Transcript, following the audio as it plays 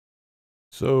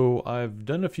So I've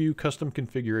done a few custom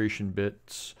configuration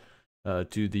bits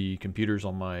to the computers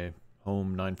on my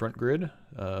home 9-front grid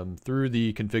through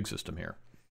the config system here.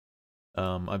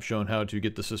 I've shown how to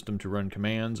get the system to run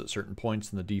commands at certain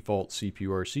points in the default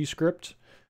CPURC script.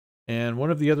 And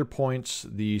one of the other points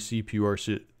the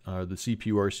CPURC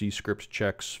script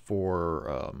checks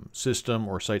for system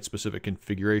or site-specific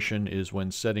configuration is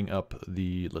when setting up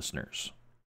the listeners.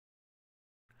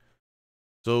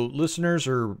 So listeners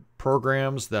are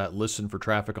programs that listen for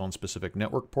traffic on specific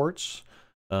network ports.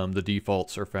 The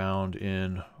defaults are found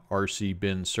in RC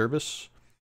bin service.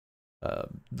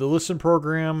 The listen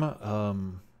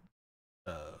program,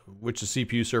 which the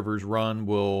CPU servers run,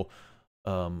 will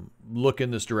look in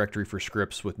this directory for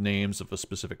scripts with names of a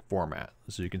specific format.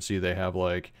 So you can see they have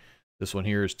like this one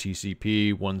here is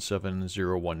TCP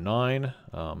 17019.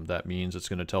 That means it's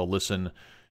going to tell listen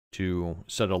to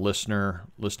set a listener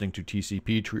listening to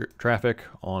TCP traffic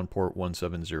on port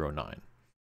 1709.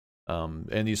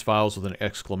 And these files with an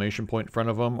exclamation point in front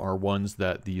of them are ones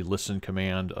that the listen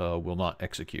command will not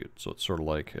execute. So it's sort of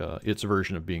like its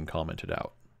version of being commented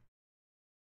out.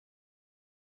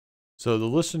 So the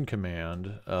listen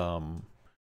command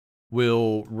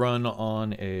will run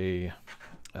on a,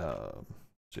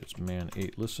 it's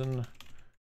man8 listen,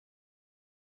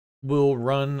 will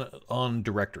run on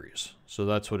directories. So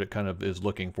that's what it kind of is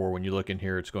looking for. When you look in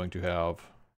here, it's going to have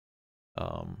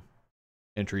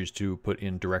entries to put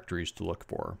in directories to look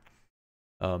for.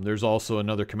 There's also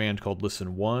another command called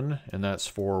listen1, and that's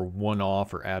for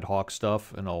one-off or ad hoc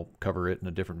stuff, and I'll cover it in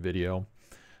a different video.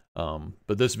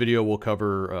 But this video will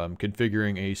cover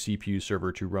configuring a CPU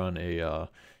server to run a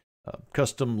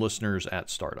custom listeners at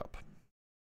startup.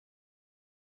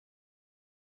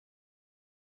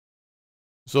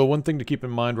 So one thing to keep in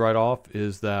mind right off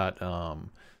is that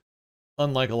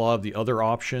unlike a lot of the other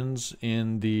options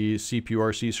in the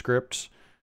CPURC scripts,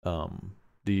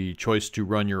 the choice to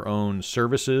run your own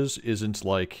services isn't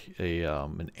like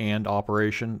an AND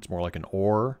operation. It's more like an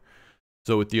OR.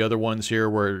 So with the other ones here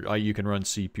where you can run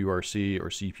CPURC or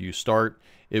CPU start,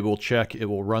 it will check, it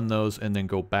will run those, and then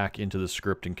go back into the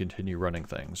script and continue running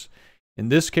things. In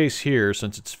this case here,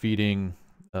 since it's feeding,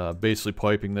 basically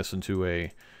piping this into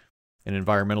an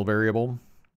environmental variable,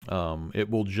 it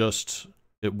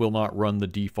will not run the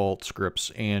default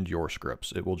scripts and your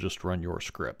scripts. It will just run your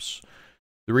scripts.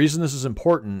 The reason this is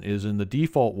important is in the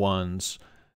default ones,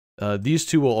 these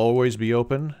two will always be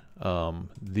open.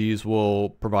 These will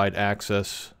provide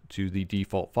access to the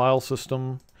default file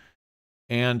system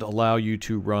and allow you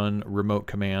to run remote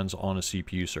commands on a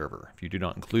CPU server. If you do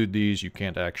not include these, you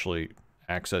can't actually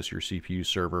access your CPU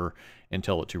server and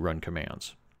tell it to run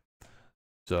commands.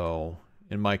 So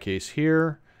in my case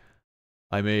here,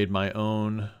 I made my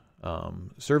own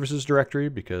services directory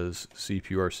because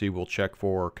CPURC will check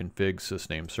for config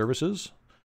sysname services.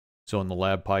 So in the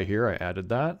lab pi here, I added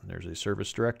that. There's a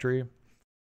service directory.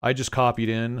 I just copied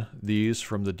in these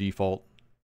from the default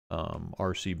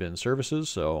RC bin services.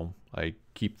 So I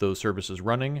keep those services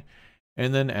running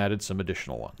and then added some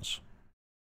additional ones.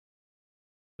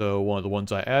 So one of the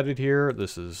ones I added here,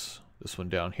 this is this one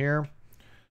down here.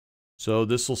 So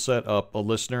this will set up a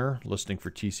listener listening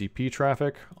for TCP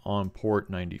traffic on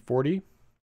port 9040.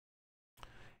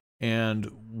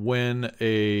 And when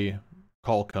a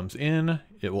call comes in,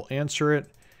 it will answer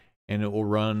it and it will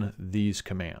run these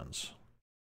commands.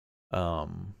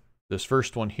 This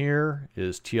first one here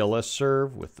is TLS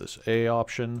serve with this A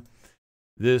option.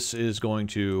 This is going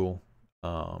to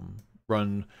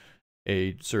run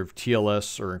a sort of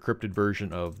TLS or encrypted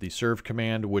version of the serve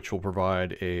command, which will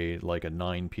provide like a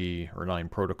 9P or 9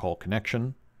 protocol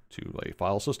connection to a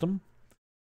file system.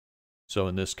 So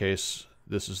in this case,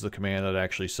 this is the command that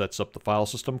actually sets up the file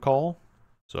system call.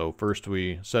 So first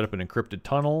we set up an encrypted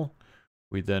tunnel.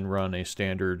 We then run a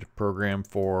standard program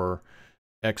for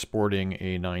exporting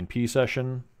a 9P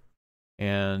session.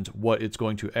 And what it's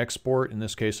going to export, in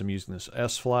this case I'm using this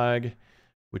S flag,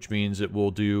 which means it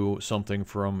will do something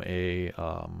from a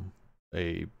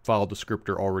file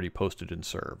descriptor already posted in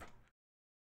serve.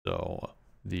 So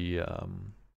the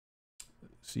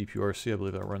CPURC, I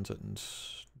believe that runs it in,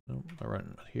 no, I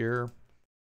run it here.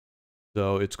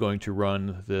 So it's going to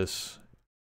run this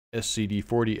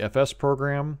SCD40FS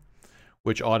program,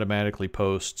 which automatically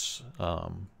posts,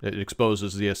 it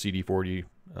exposes the SCD40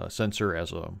 sensor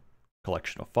as a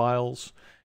collection of files.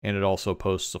 And it also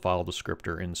posts a file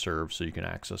descriptor in serve so you can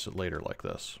access it later like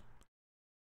this.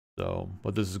 So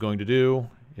what this is going to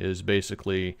do is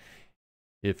basically,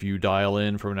 if you dial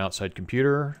in from an outside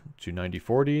computer to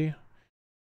 9040,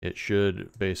 it should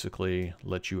basically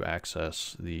let you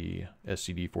access the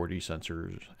SCD40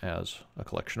 sensors as a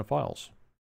collection of files.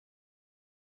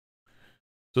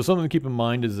 So something to keep in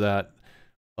mind is that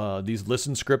these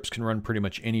listen scripts can run pretty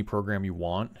much any program you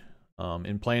want.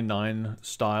 In Plan 9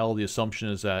 style, the assumption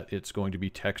is that it's going to be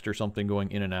text or something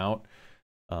going in and out.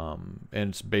 And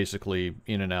it's basically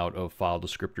in and out of file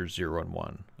descriptors 0 and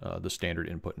 1, the standard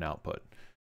input and output.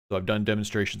 So I've done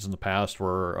demonstrations in the past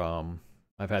where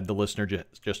I've had the listener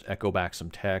just echo back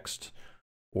some text,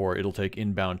 or it'll take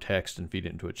inbound text and feed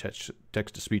it into a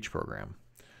text-to-speech program.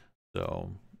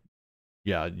 So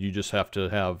yeah, you just have to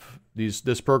have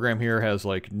this program here has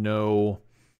like no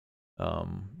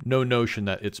notion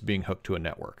that it's being hooked to a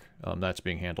network. That's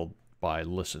being handled by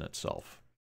Listen itself.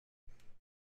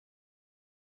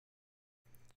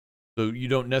 So you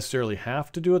don't necessarily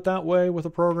have to do it that way with a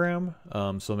program.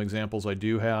 Some examples I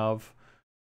do have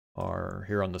are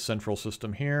here on the central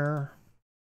system here.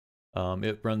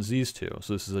 It runs these two.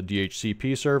 So this is a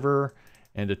DHCP server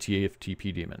and a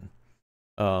TFTP daemon.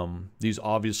 These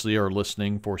obviously are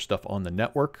listening for stuff on the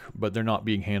network, but they're not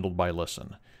being handled by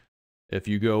Listen. If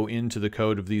you go into the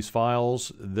code of these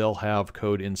files, they'll have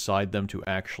code inside them to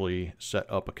actually set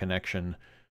up a connection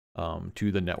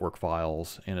to the network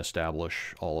files and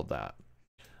establish all of that.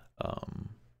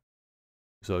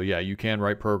 So yeah, you can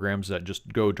write programs that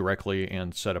just go directly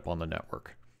and set up on the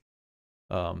network.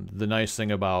 The nice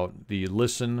thing about the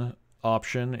Listen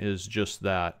option is just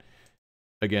that,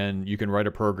 again, you can write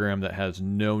a program that has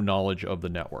no knowledge of the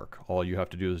network. All you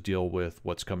have to do is deal with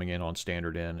what's coming in on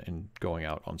standard in and going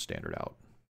out on standard out.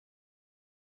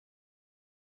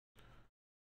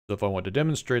 So if I want to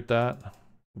demonstrate that,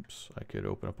 oops, I could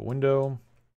open up a window.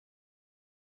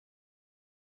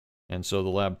 And so the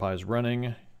LabPi is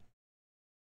running,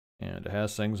 and it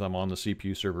has things. I'm on the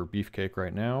CPU server Beefcake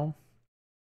right now.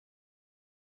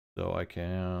 So I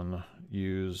can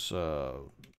use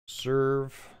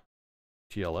serve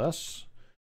TLS.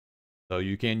 So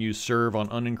you can use serve on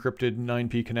unencrypted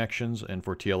 9P connections, and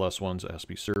for TLS ones, it has to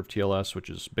be serve TLS, which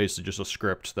is basically just a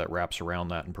script that wraps around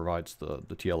that and provides the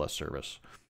TLS service.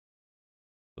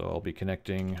 So I'll be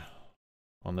connecting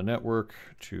on the network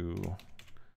to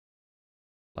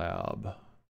LabPi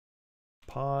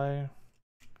on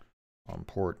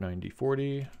port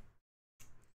 9040.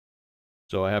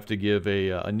 So I have to give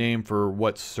a name for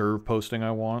what serve posting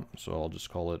I want. So I'll just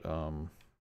call it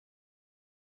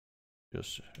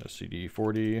just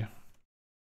SCD40,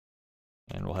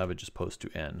 and we'll have it just post to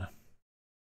N.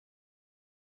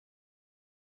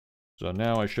 So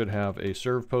now I should have a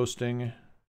serve posting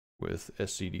with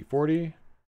SCD40,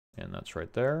 and that's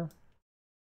right there.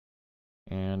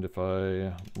 And if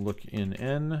I look in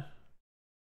N,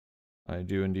 I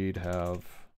do indeed have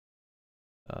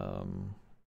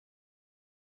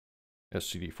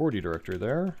SCD40 directory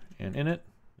there, and in it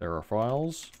there are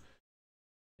files.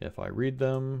 If I read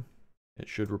them, it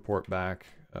should report back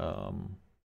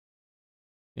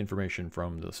information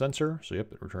from the sensor. So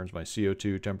yep, it returns my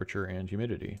CO2 temperature and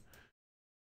humidity.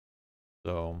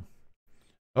 So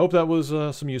I hope that was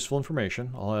some useful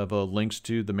information. I'll have links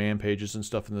to the man pages and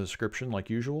stuff in the description like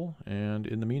usual. And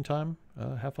in the meantime,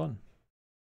 have fun.